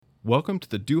Welcome to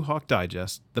the Duhawk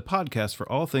Digest, the podcast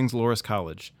for all things Loras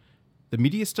College. The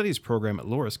Media Studies program at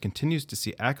Loras continues to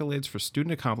see accolades for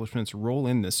student accomplishments roll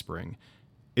in this spring.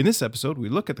 In this episode, we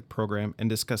look at the program and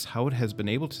discuss how it has been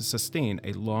able to sustain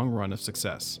a long run of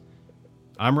success.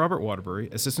 I'm Robert Waterbury,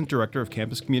 Assistant Director of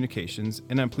Campus Communications,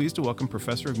 and I'm pleased to welcome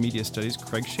Professor of Media Studies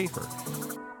Craig Schaefer.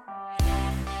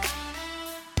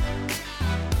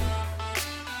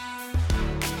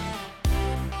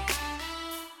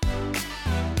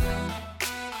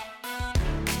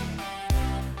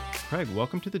 Craig,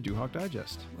 welcome to the Duhawk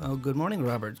Digest. Well, good morning,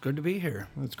 Robert. It's good to be here.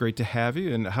 It's great to have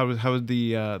you. And how did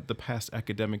the past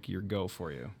academic year go for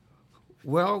you?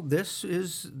 Well, this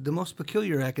is the most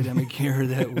peculiar academic year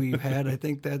that we've had. I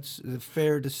think that's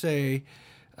fair to say.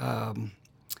 I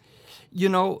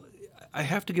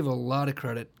have to give a lot of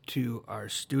credit to our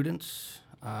students,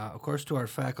 of course, to our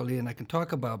faculty, and I can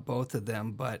talk about both of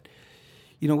them. But,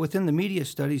 within the Media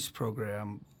Studies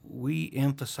program, we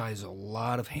emphasize a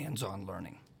lot of hands-on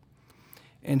learning.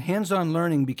 And hands-on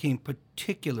learning became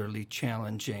particularly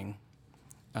challenging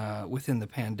within the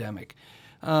pandemic.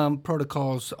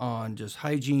 Protocols on just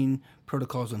hygiene,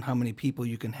 protocols on how many people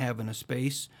you can have in a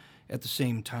space at the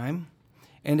same time.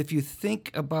 And if you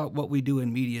think about what we do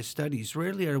in media studies,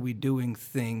 rarely are we doing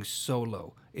things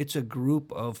solo. It's a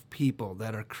group of people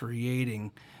that are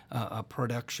creating a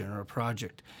production or a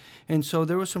project. And so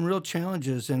there were some real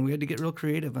challenges, and we had to get real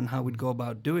creative on how we'd go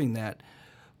about doing that.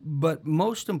 But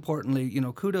most importantly,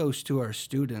 kudos to our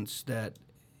students that,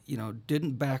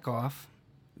 didn't back off,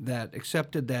 that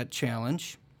accepted that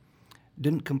challenge,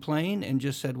 didn't complain, and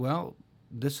just said, well,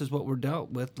 this is what we're dealt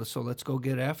with, so let's go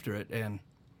get after it. And,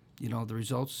 the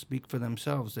results speak for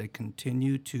themselves. They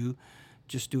continue to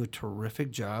just do a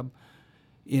terrific job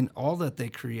in all that they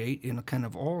create, in kind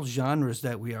of all genres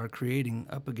that we are creating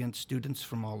up against students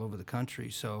from all over the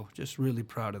country. So just really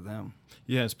proud of them.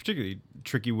 Yeah, it's particularly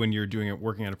tricky when you're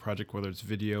working on a project, whether it's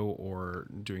video or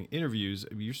doing interviews.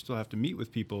 You still have to meet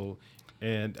with people,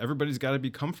 and everybody's got to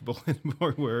be comfortable in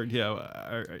more where,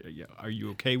 are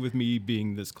you okay with me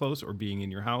being this close or being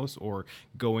in your house or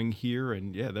going here?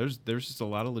 And there's just a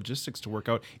lot of logistics to work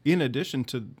out in addition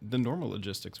to the normal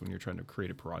logistics when you're trying to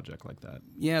create a project like that.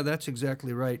 Yeah, that's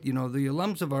exactly right. The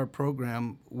alums of our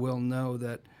program will know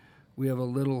that we have a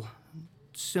little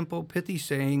simple, pithy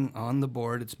saying on the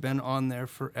board. It's been on there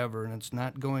forever, and it's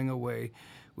not going away,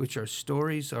 which our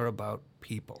stories are about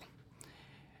people.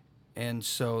 And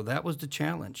so that was the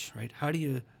challenge, right? How do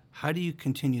you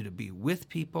continue to be with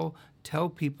people, tell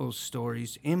people's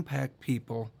stories, impact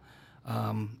people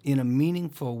in a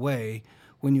meaningful way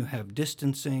when you have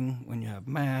distancing, when you have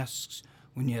masks,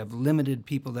 when you have limited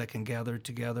people that can gather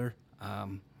together?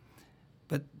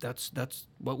 But that's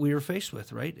what we were faced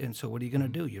with, right? And so what are you going to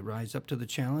do? You rise up to the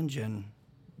challenge, and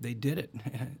they did it.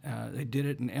 They did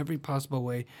it in every possible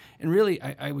way. And really,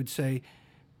 I would say,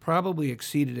 probably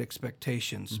exceeded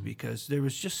expectations because there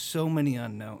was just so many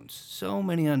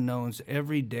unknowns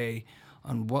every day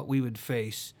on what we would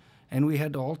face. And we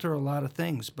had to alter a lot of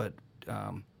things, but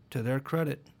to their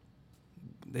credit,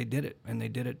 they did it, and they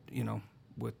did it,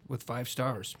 with 5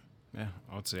 stars. Yeah,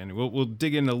 outstanding. We'll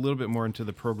dig in a little bit more into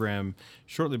the program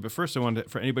shortly, but first I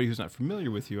wanted, for anybody who's not familiar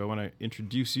with you, I want to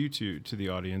introduce you to the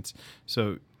audience.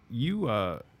 So you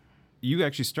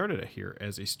actually started here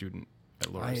as a student at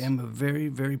Loras. I am a very,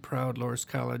 very proud Loras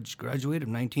College graduate of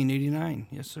 1989.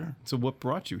 Yes, sir. So what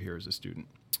brought you here as a student?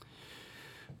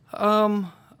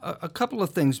 A couple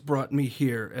of things brought me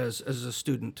here as a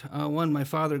student. One, my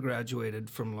father graduated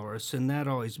from Loras, and that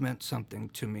always meant something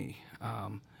to me.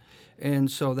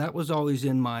 And so that was always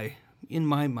in my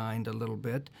mind a little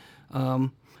bit.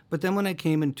 But then when I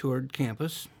came and toured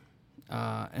campus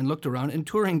and looked around, and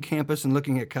touring campus and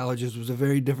looking at colleges was a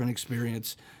very different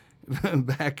experience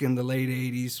back in the late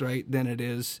 80s, right, than it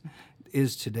is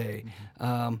today.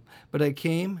 But I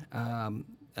came,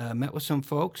 met with some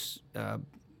folks,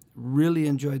 really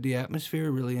enjoyed the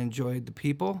atmosphere, really enjoyed the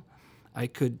people. I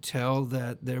could tell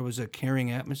that there was a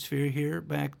caring atmosphere here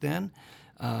back then.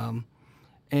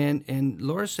 And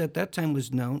Loras at that time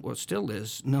was known, well, still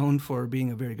is, known for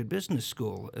being a very good business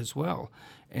school as well.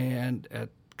 And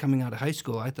coming out of high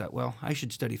school, I thought, well, I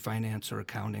should study finance or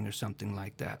accounting or something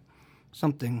like that,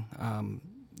 something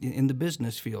in the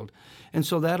business field. And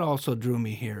so that also drew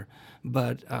me here.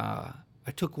 But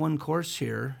I took one course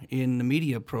here in the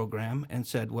media program and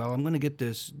said, well, I'm going to get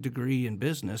this degree in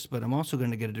business, but I'm also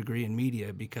going to get a degree in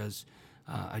media because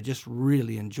I just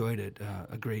really enjoyed it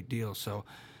a great deal. So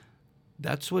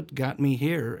that's what got me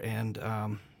here, and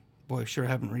boy, sure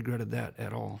haven't regretted that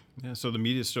at all. Yeah. So the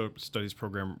media studies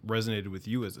program resonated with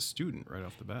you as a student right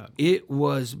off the bat. It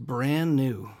was brand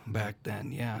new back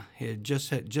then. Yeah, it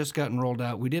had just gotten rolled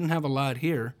out. We didn't have a lot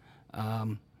here,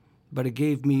 but it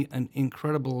gave me an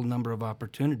incredible number of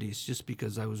opportunities just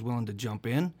because I was willing to jump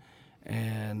in,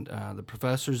 and the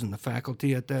professors and the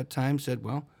faculty at that time said,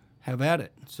 "Well, have at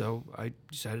it." So I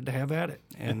decided to have at it,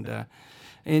 and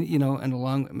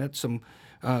met some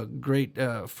great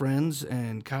friends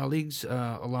and colleagues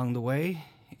along the way,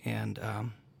 and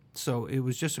so it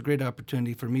was just a great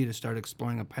opportunity for me to start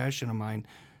exploring a passion of mine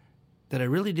that I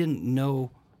really didn't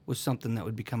know was something that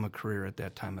would become a career at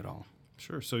that time at all.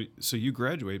 Sure. So you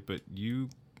graduate, but you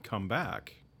come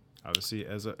back, obviously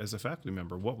as a faculty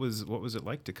member. What was it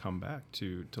like to come back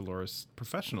to Loras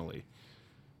professionally?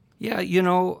 Yeah,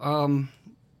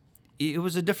 it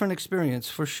was a different experience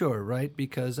for sure, right?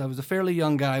 Because I was a fairly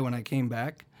young guy when I came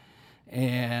back,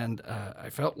 and I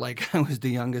felt like I was the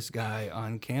youngest guy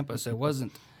on campus. I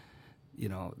wasn't,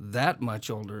 that much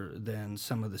older than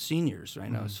some of the seniors,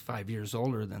 right? I was 5 years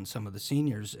older than some of the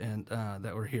seniors and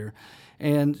that were here.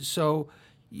 And so,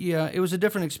 yeah, it was a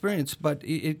different experience, but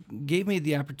it gave me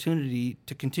the opportunity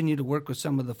to continue to work with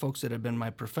some of the folks that have been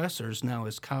my professors now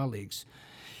as colleagues.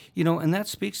 And that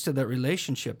speaks to the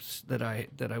relationships that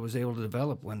I was able to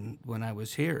develop when I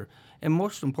was here. And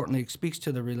most importantly, it speaks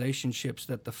to the relationships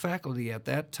that the faculty at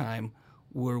that time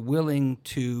were willing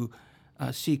to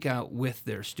seek out with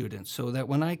their students. So that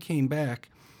when I came back,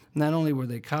 not only were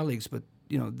they colleagues, but,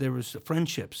 there was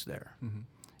friendships there. Mm-hmm.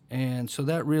 And so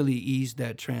that really eased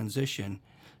that transition.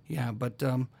 Yeah, but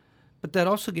that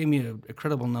also gave me an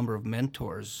incredible number of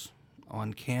mentors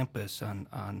on campus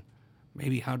on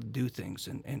maybe how to do things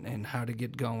and how to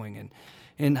get going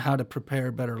and how to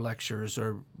prepare better lectures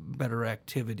or better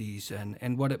activities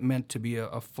and what it meant to be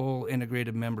a full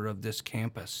integrated member of this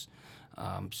campus.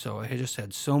 So I just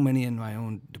had so many in my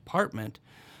own department,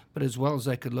 but as well as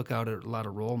I could look out at a lot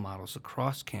of role models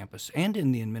across campus and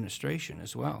in the administration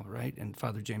as well, right? And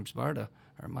Father James Barta,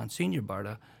 or Monsignor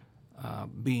Barta,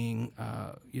 being,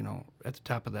 at the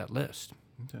top of that list.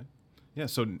 Okay. Yeah,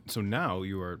 so now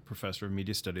you are a professor of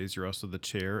media studies. You're also the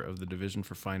chair of the Division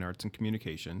for Fine Arts and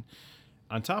Communication.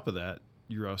 On top of that,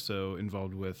 you're also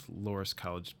involved with Loras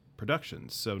College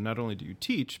Productions. So not only do you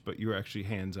teach, but you're actually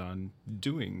hands-on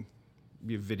doing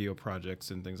video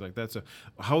projects and things like that. So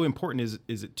how important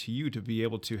is it to you to be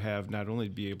able to have not only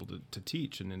be able to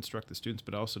teach and instruct the students,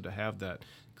 but also to have that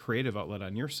creative outlet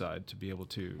on your side to be able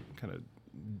to kind of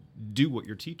do what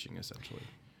you're teaching, essentially?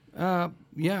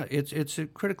 Yeah, it's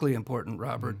critically important,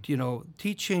 Robert. Mm-hmm.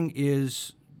 Teaching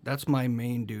that's my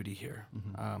main duty here.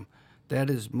 Mm-hmm. That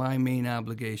is my main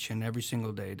obligation every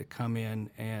single day, to come in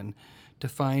and to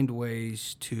find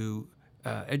ways to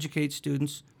educate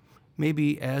students,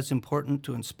 maybe as important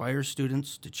to inspire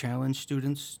students, to challenge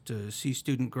students, to see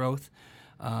student growth.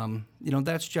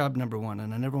 That's job number one,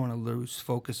 and I never want to lose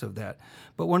focus of that.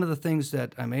 But one of the things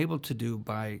that I'm able to do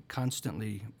by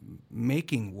constantly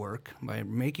making work, by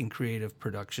making creative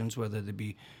productions, whether they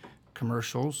be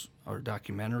commercials or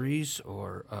documentaries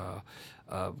or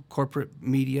corporate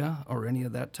media or any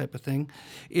of that type of thing,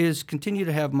 is continue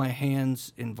to have my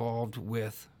hands involved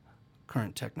with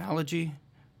current technology,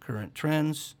 current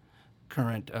trends,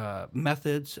 current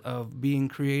methods of being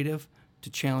creative, to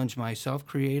challenge myself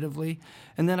creatively,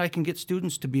 and then I can get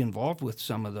students to be involved with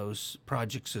some of those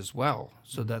projects as well,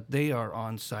 so that they are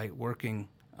on site working,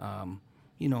 on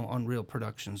real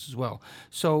productions as well.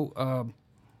 So,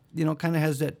 kind of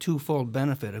has that twofold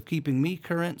benefit of keeping me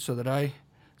current, so that I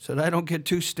don't get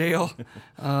too stale,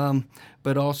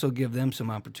 but also give them some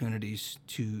opportunities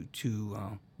to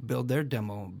build their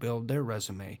demo, build their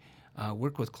resume,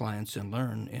 work with clients, and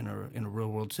learn in a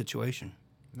real world situation.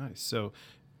 Nice. So,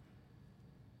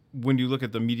 when you look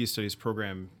at the media studies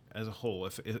program as a whole,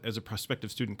 if as a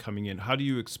prospective student coming in, how do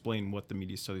you explain what the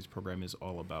media studies program is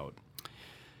all about?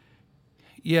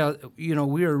 Yeah,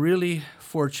 we are really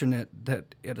fortunate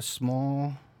that at a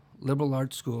small liberal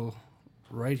arts school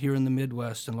right here in the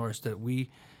Midwest in Loras, that we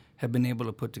have been able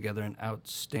to put together an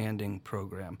outstanding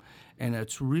program. And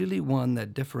it's really one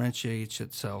that differentiates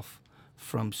itself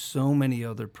from so many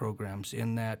other programs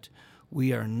in that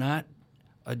we are not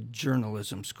a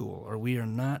journalism school, or we are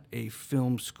not a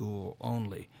film school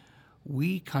only.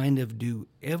 We kind of do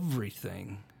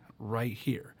everything right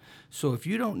here. So if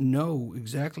you don't know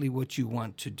exactly what you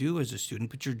want to do as a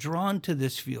student, but you're drawn to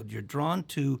this field, you're drawn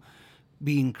to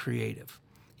being creative,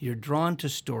 you're drawn to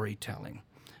storytelling,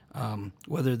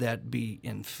 whether that be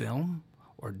in film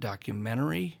or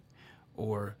documentary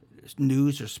or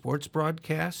news or sports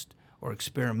broadcast or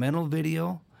experimental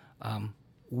video,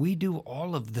 we do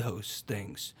all of those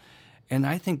things. And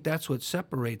I think that's what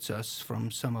separates us from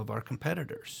some of our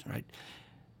competitors, right?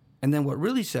 And then what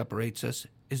really separates us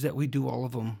is that we do all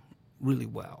of them really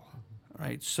well,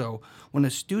 right? So when a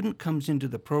student comes into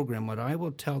the program, what I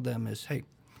will tell them is, hey,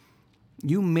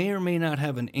 you may or may not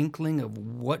have an inkling of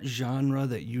what genre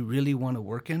that you really want to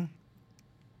work in,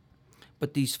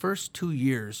 but these first 2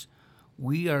 years,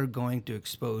 we are going to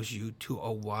expose you to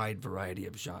a wide variety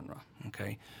of genre,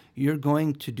 okay? You're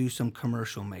going to do some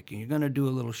commercial making. You're going to do a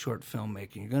little short film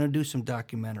making. You're going to do some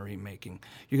documentary making.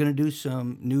 You're going to do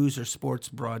some news or sports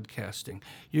broadcasting.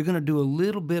 You're going to do a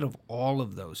little bit of all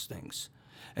of those things.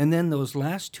 And then those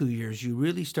last 2 years, you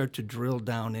really start to drill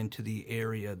down into the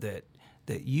area that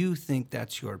you think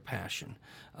that's your passion.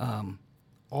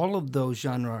 All of those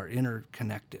genres are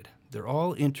interconnected. They're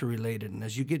all interrelated, and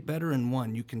as you get better in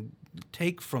one, you can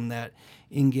take from that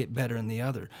and get better in the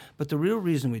other. But the real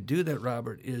reason we do that,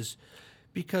 Robert, is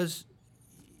because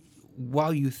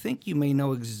while you think you may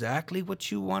know exactly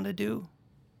what you want to do,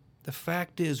 the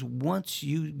fact is once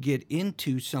you get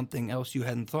into something else you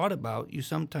hadn't thought about, you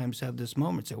sometimes have this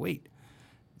moment, say, wait,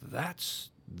 that's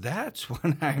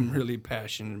what I'm really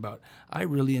passionate about. I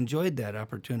really enjoyed that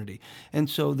opportunity. And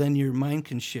so then your mind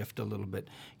can shift a little bit.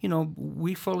 You know,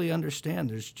 we fully understand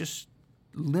there's just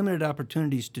limited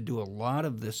opportunities to do a lot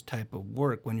of this type of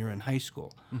work when you're in high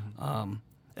school. Mm-hmm.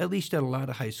 At least at a lot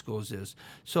of high schools is.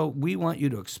 So we want you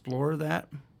to explore that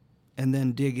and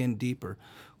then dig in deeper,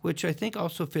 which I think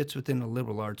also fits within a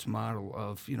liberal arts model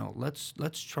of, you know, let's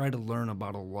try to learn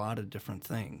about a lot of different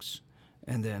things.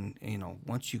 And then, you know,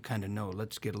 once you kind of know,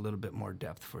 let's get a little bit more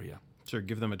depth for you. Sure,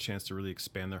 give them a chance to really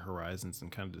expand their horizons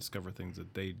and kind of discover things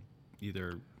that they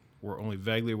either were only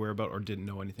vaguely aware about or didn't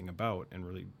know anything about, and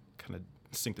really kind of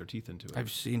sink their teeth into it.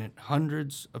 I've seen it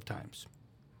hundreds of times.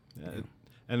 Yeah.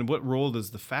 And what role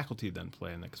does the faculty then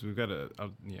play in that? Because we've got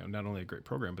not only a great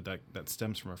program, but that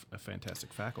stems from a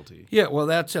fantastic faculty. Yeah, well,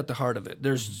 that's at the heart of it.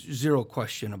 There's zero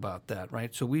question about that,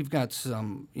 right? So we've got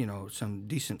some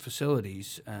decent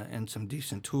facilities and some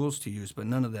decent tools to use, but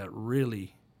none of them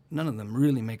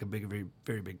really make a very,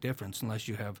 very big difference unless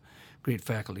you have great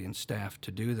faculty and staff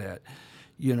to do that.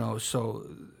 You know, so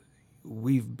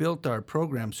we've built our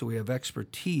program so we have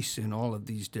expertise in all of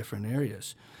these different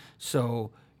areas.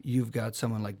 So you've got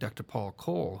someone like Dr. Paul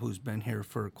Cole, who's been here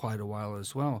for quite a while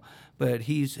as well, but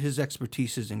his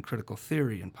expertise is in critical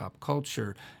theory and pop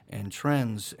culture and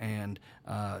trends, and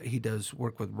he does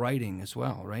work with writing as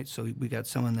well, right? So we got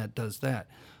someone that does that.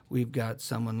 We've got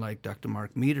someone like Dr.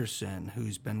 Mark Meterson,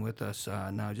 who's been with us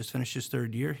now, just finished his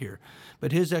third year here.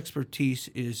 But his expertise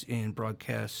is in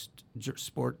broadcast,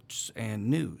 sports, and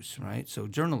news, right? So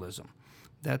journalism.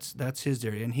 That's his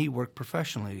area, and he worked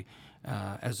professionally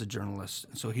as a journalist.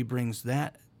 So he brings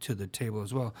that to the table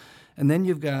as well. And then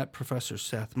you've got Professor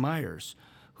Seth Meyers,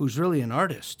 who's really an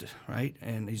artist, right?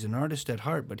 And he's an artist at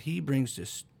heart, but he brings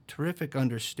this terrific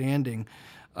understanding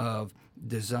of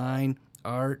design,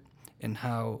 art, and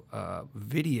how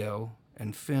video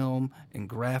and film and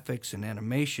graphics and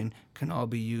animation can all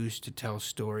be used to tell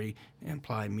story and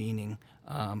imply meaning.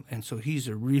 And so he's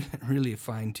a really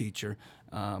fine teacher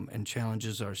and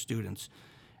challenges our students.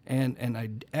 And I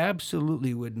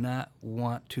absolutely would not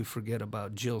want to forget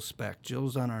about Jill Speck.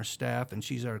 Jill's on our staff, and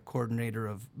she's our coordinator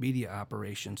of media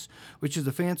operations, which is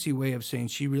a fancy way of saying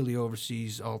she really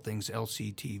oversees all things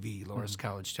LCTV, Loras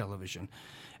College Television.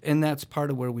 And that's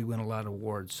part of where we win a lot of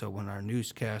awards. So when our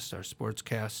newscast, our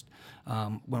sportscast,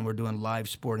 when we're doing live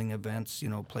sporting events,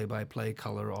 play-by-play,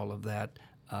 color, all of that,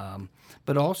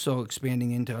 but also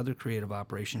expanding into other creative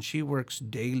operations. She works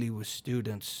daily with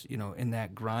students, in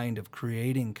that grind of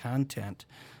creating content,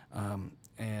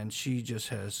 and she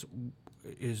just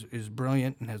is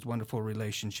brilliant and has wonderful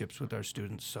relationships with our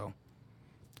students. So,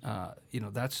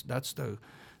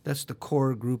 that's the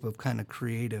core group of kind of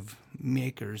creative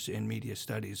makers in media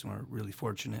studies, and we're really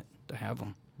fortunate to have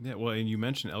them. Yeah, well, and you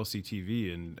mentioned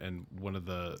LCTV, and one of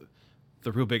the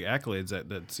real big accolades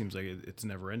that seems like it's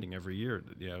never ending every year.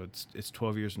 It's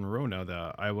 12 years in a row now.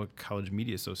 The Iowa College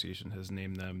Media Association has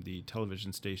named them the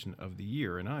television station of the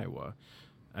year in Iowa.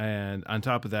 And on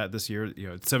top of that, this year,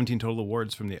 it's 17 total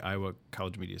awards from the Iowa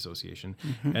College Media Association.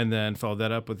 Mm-hmm. And then followed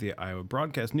that up with the Iowa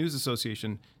Broadcast News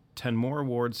Association, 10 more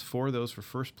awards, 4 of those for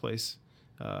first place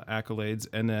accolades.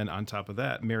 And then on top of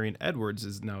that, Marion Edwards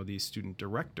is now the student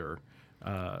director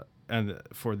and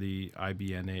for the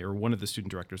IBNA, or one of the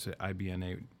student directors at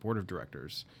IBNA Board of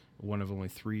Directors, one of only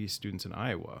 3 students in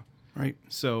Iowa. Right.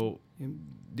 So,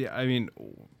 yeah, I mean,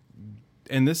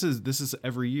 and this is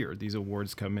every year these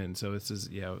awards come in. So this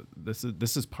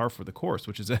is par for the course,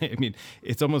 which is, I mean,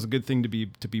 it's almost a good thing to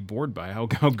be bored by how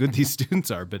good these students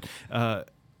are. But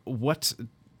what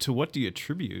do you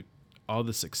attribute all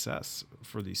the success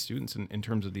for these students in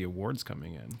terms of the awards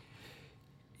coming in?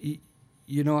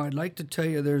 I'd like to tell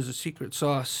you there's a secret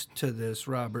sauce to this,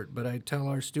 Robert, but I tell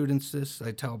our students this,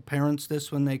 I tell parents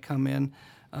this when they come in,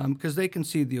 because they can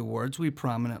see the awards. We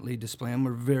prominently display them.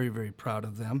 We're very, very proud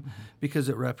of them because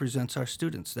it represents our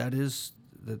students. That is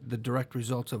the direct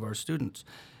results of our students.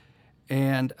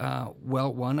 And,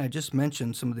 one, I just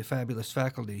mentioned some of the fabulous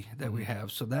faculty that we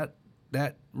have, so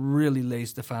that really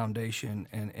lays the foundation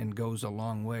and goes a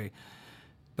long way.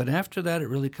 But after that, it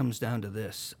really comes down to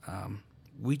this.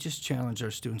 We just challenge our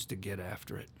students to get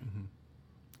after it.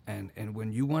 And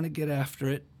when you want to get after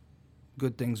it,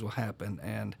 good things will happen.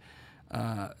 And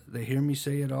they hear me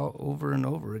say it all over and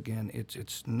over again.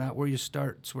 It's not where you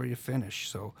start, it's where you finish.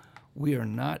 So we are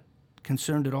not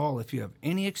concerned at all if you have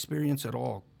any experience at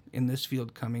all in this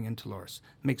field coming into Loras.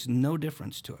 It makes no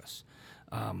difference to us.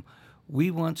 We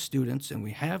want students, and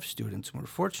we have students, and we're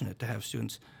fortunate to have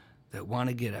students that want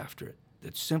to get after it,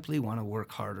 that simply want to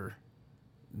work harder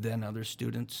than other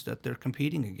students that they're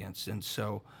competing against. And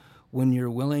so when you're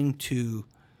willing to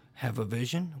have a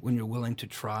vision, when you're willing to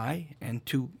try and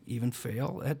to even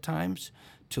fail at times,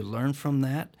 to learn from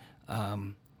that,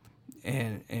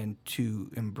 and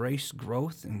to embrace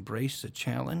growth, embrace a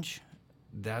challenge,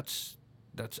 that's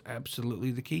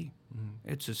absolutely the key.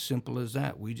 It's as simple as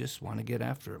that. We just want to get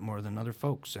after it more than other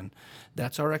folks, and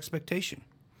that's our expectation.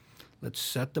 Let's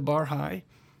set the bar high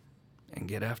and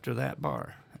get after that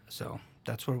bar. So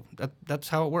that's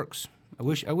how it works. I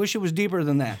wish it was deeper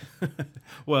than that.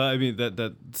 Well, I mean,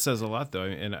 that says a lot, though.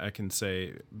 And I can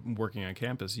say, working on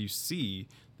campus, you see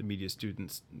the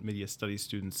media studies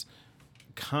students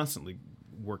constantly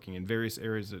working in various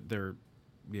areas that they're,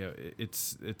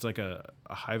 it's like a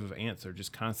hive of ants. They're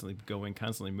just constantly going,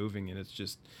 constantly moving, and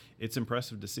it's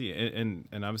impressive to see. And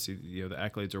obviously, the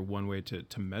accolades are one way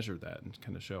to measure that and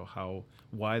kind of show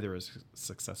why they're as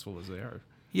successful as they are.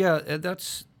 Yeah,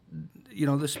 that's,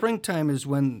 the springtime is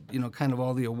when, kind of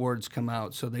all the awards come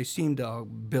out. So they seem to all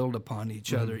build upon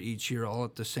each other each year all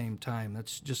at the same time.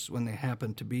 That's just when they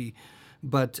happen to be.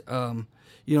 But,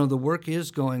 the work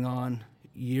is going on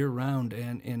year round.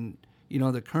 And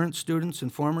the current students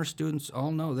and former students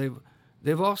all know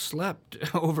they've all slept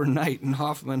overnight in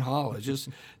Hoffman Hall. It's just,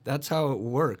 that's how it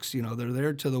works. They're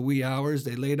there till the wee hours.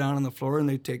 They lay down on the floor and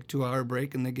they take a 2-hour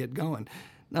break and they get going.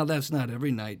 Now, that's not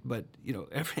every night, but,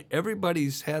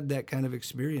 everybody's had that kind of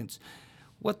experience.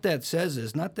 What that says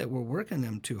is not that we're working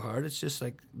them too hard. It's just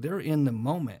like they're in the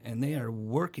moment, and they are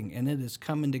working, and it is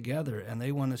coming together, and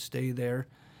they want to stay there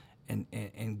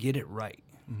and get it right.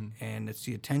 And it's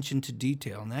the attention to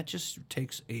detail, and that just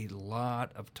takes a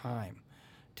lot of time.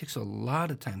 It takes a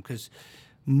lot of time because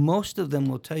most of them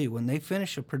will tell you when they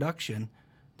finish a production,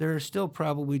 there are still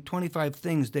probably 25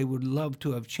 things they would love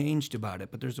to have changed about it,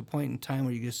 but there's a point in time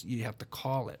where you have to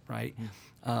call it, right?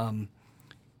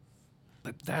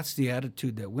 But that's the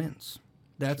attitude that wins.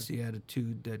 That's the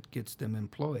attitude that gets them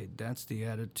employed. That's the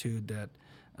attitude that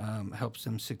helps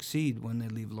them succeed when they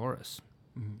leave Loras.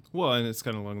 Well, and it's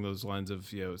kind of along those lines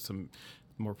of, some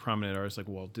more prominent artists like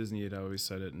Walt Disney had always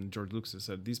said it, and George Lucas has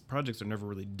said, these projects are never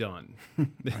really done.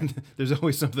 There's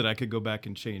always something I could go back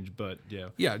and change, but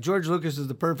Yeah, George Lucas is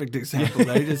the perfect example.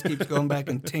 He just keeps going back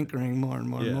and tinkering more and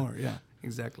more and more. Yeah,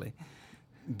 exactly.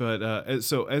 But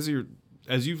so as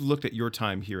you've looked at your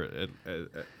time here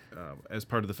as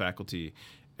part of the faculty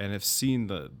and have seen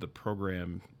the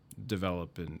program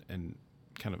develop and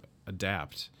kind of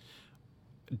adapt,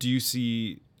 how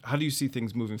do you see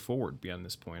things moving forward beyond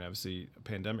this point? Obviously, a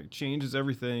pandemic changes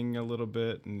everything a little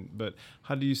bit, but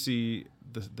how do you see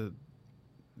the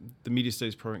media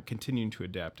studies program continuing to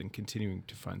adapt and continuing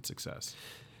to find success?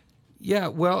 Yeah,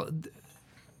 well,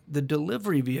 the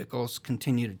delivery vehicles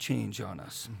continue to change on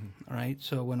us, all right?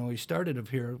 So when we started up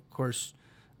here, of course,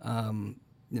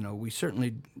 we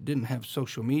certainly didn't have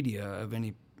social media of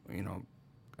any,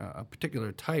 a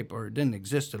particular type, or it didn't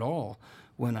exist at all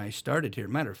when I started here.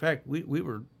 Matter of fact, we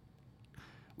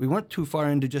weren't too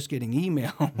far into just getting email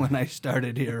when I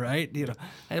started here, right?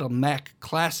 I had a Mac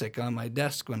Classic on my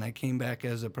desk when I came back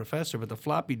as a professor with a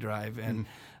floppy drive, and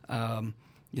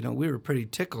we were pretty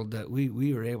tickled that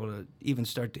we were able to even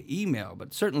start to email.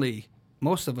 But certainly,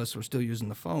 most of us were still using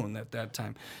the phone at that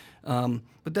time.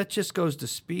 But that just goes to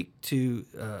speak to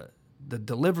the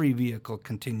delivery vehicle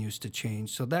continues to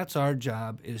change. So that's our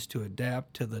job, is to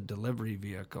adapt to the delivery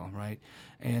vehicle, right?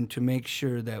 And to make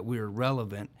sure that we're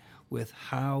relevant with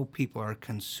how people are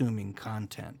consuming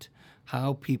content,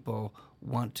 how people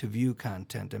want to view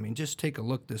content. I mean, just take a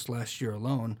look this last year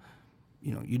alone.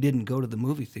 you didn't go to the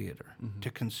movie theater to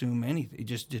consume anything. You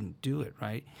just didn't do it,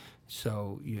 right?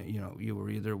 So you were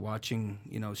either watching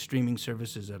streaming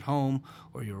services at home,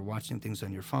 or you were watching things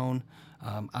on your phone.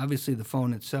 Obviously, the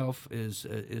phone itself is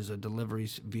a delivery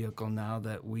vehicle now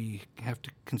that we have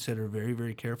to consider very,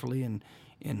 very carefully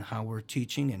in how we're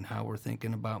teaching and how we're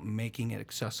thinking about making it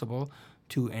accessible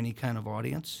to any kind of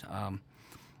audience.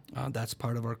 That's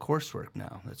part of our coursework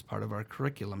now. That's part of our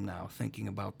curriculum now, thinking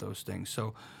about those things.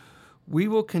 So we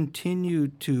will continue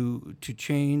to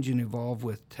change and evolve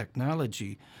with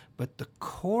technology, but the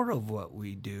core of what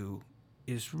we do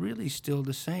is really still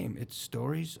the same. Its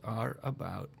stories are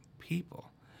about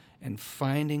people and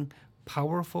finding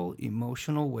powerful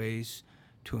emotional ways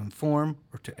to inform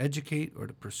or to educate or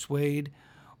to persuade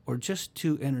or just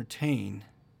to entertain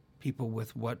people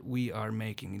with what we are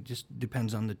making. It just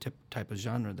depends on the type of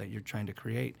genre that you're trying to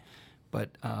create.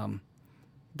 But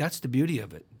that's the beauty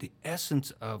of it. The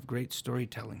essence of great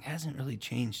storytelling hasn't really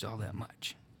changed all that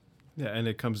much. Yeah, and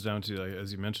it comes down to, like,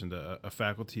 as you mentioned, a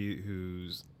faculty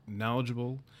who's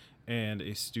knowledgeable and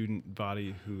a student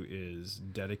body who is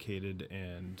dedicated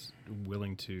and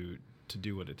willing to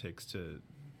do what it takes to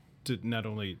not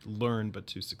only learn but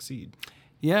to succeed.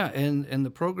 Yeah, and the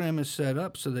program is set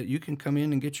up so that you can come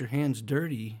in and get your hands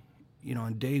dirty,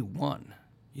 on day one.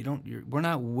 We're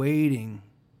not waiting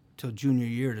till junior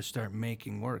year to start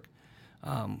making work.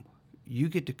 You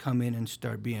get to come in and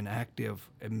start being active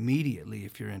immediately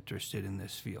if you're interested in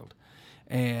this field.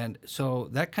 And so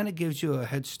that kind of gives you a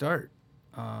head start,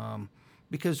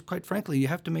 because quite frankly, you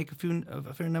have to make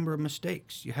a fair number of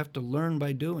mistakes. You have to learn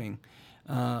by doing.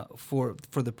 For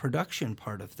the production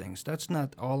part of things. That's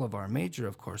not all of our major,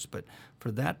 of course, but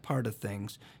for that part of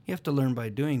things, you have to learn by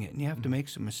doing it, and you have to make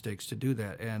some mistakes to do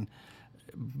that. And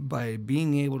by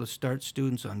being able to start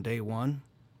students on day one,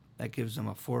 that gives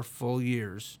them 4 full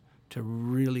years to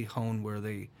really hone where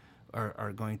they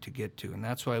are going to get to. And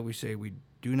that's why we say we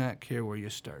do not care where you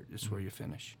start, it's where you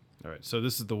finish. All right, so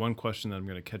this is the one question that I'm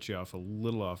going to catch you off a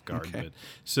little off guard. Okay. But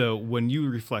so when you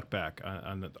reflect back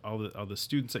on all the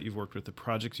students that you've worked with, the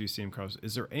projects you see across,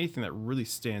 is there anything that really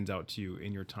stands out to you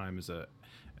in your time as a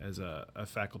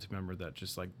faculty member that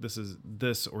just like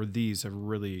these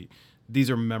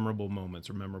are memorable moments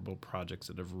or memorable projects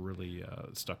that have really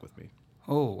stuck with me?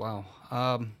 Oh, wow.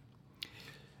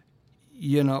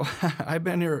 I've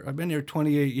been here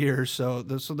 28 years, so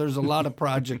there's a lot of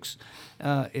projects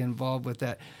involved with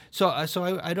that. So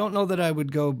I don't know that I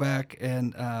would go back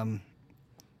and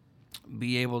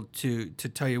be able to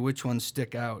tell you which ones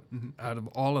stick out out of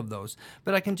all of those.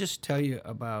 But I can just tell you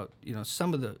about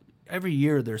some of every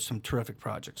year there's some terrific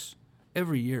projects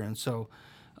every year, and so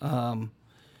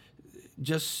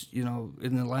just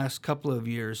in the last couple of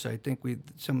years, I think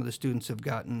some of the students have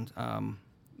gotten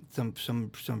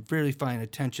some really fine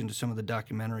attention to some of the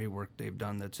documentary work they've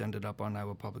done that's ended up on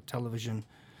Iowa Public Television,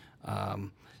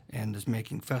 and is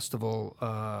making festival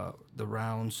the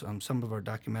rounds. Some of our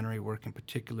documentary work in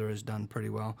particular has done pretty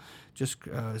well. Just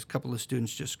a couple of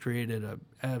students just created an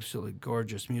absolutely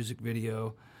gorgeous music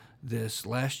video this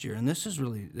last year, and this is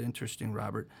really interesting,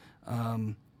 Robert.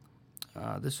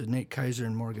 This is Nate Kaiser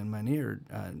and Morgan Manier.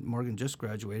 Morgan just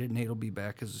graduated. Nate will be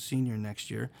back as a senior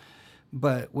next year.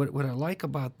 But what I like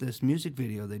about this music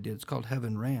video they did, it's called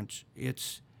Heaven Ranch.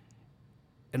 It's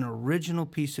an original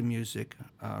piece of music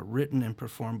written and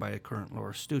performed by a current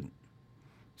Loras student.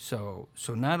 So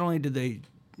not only did they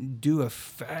do a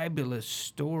fabulous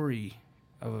story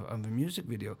of a music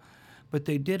video, but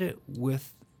they did it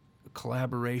with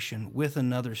collaboration with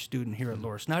another student here at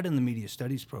Loras, not in the media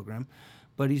studies program,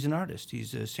 but he's an artist.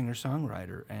 He's a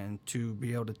singer-songwriter, and to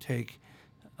be able to take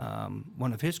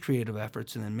one of his creative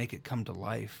efforts and then make it come to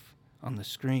life on the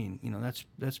screen,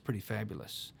 that's pretty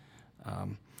fabulous.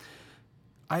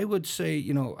 I would say,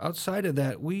 outside of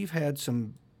that, we've had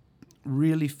some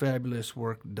really fabulous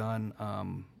work done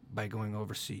by going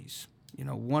overseas.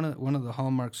 One of the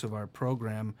hallmarks of our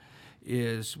program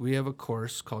is we have a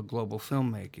course called Global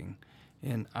Filmmaking,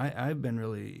 and I've been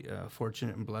really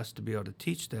fortunate and blessed to be able to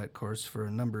teach that course for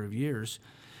a number of years.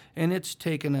 And it's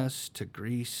taken us to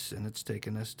Greece, and it's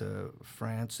taken us to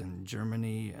France and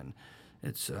Germany, and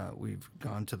we've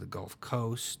gone to the Gulf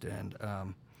Coast, and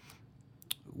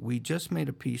we just made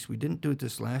a piece. We didn't do it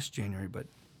this last January, but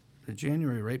the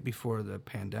January right before the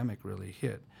pandemic really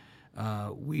hit,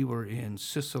 we were in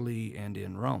Sicily and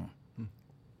in Rome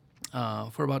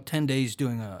for about 10 days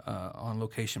doing a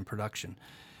on-location production.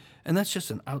 And that's just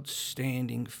an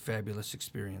outstanding, fabulous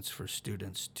experience for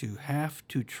students to have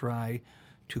to try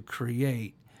to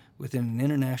create within an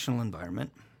international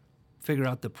environment, figure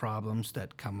out the problems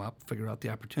that come up, figure out the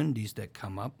opportunities that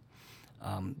come up,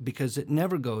 because it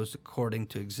never goes according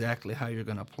to exactly how you're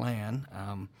going to plan.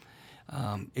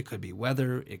 It could be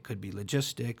weather, it could be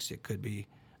logistics, it could be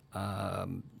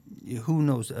who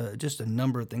knows, just a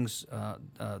number of things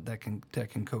that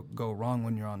can go wrong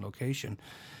when you're on location.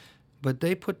 But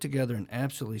they put together an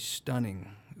absolutely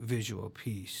stunning visual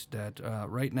piece that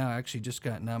right now actually just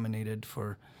got nominated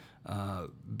for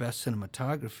Best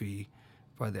Cinematography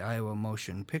by the Iowa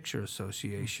Motion Picture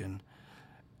Association.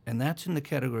 And that's in the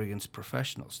category against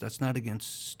professionals. That's not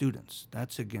against students.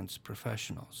 That's against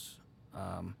professionals.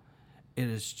 It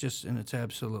is just, and it's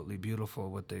absolutely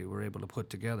beautiful what they were able to put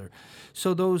together.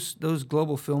 So those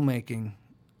global filmmaking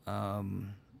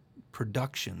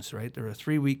productions, right? They're a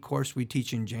 3-week course we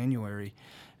teach in January,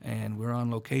 and we're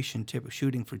on location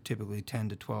shooting for typically 10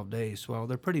 to 12 days. Well,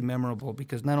 they're pretty memorable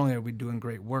because not only are we doing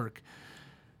great work,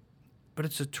 but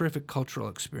it's a terrific cultural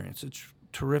experience. It's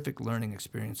a terrific learning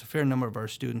experience. A fair number of our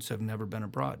students have never been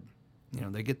abroad.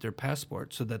 They get their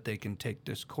passport so that they can take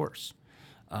this course.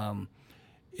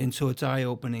 And so it's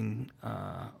eye-opening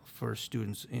for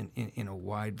students in a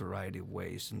wide variety of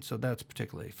ways. And so that's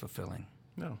particularly fulfilling.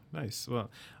 Oh, nice. Well,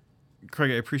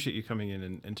 Craig, I appreciate you coming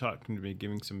in and talking to me,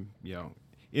 giving some,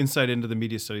 insight into the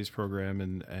media studies program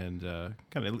and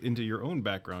kind of into your own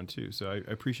background too. So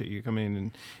I appreciate you coming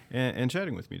in and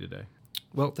chatting with me today.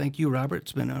 Well, thank you, Robert.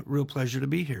 It's been a real pleasure to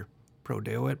be here. Pro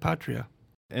Deo et Patria.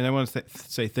 And I want to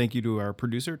say thank you to our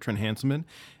producer, Trent Hanselman,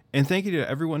 and thank you to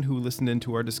everyone who listened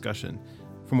into our discussion.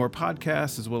 For more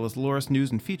podcasts as well as Loras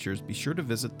news and features, be sure to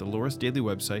visit the Loras Daily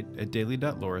website at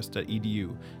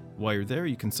daily.loras.edu. While you're there,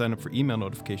 you can sign up for email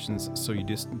notifications so you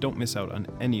just don't miss out on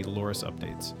any Loras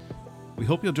updates. We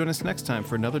hope you'll join us next time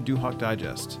for another Doo Hawk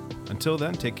Digest. Until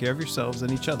then, take care of yourselves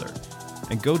and each other,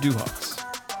 and go Doo Hawks!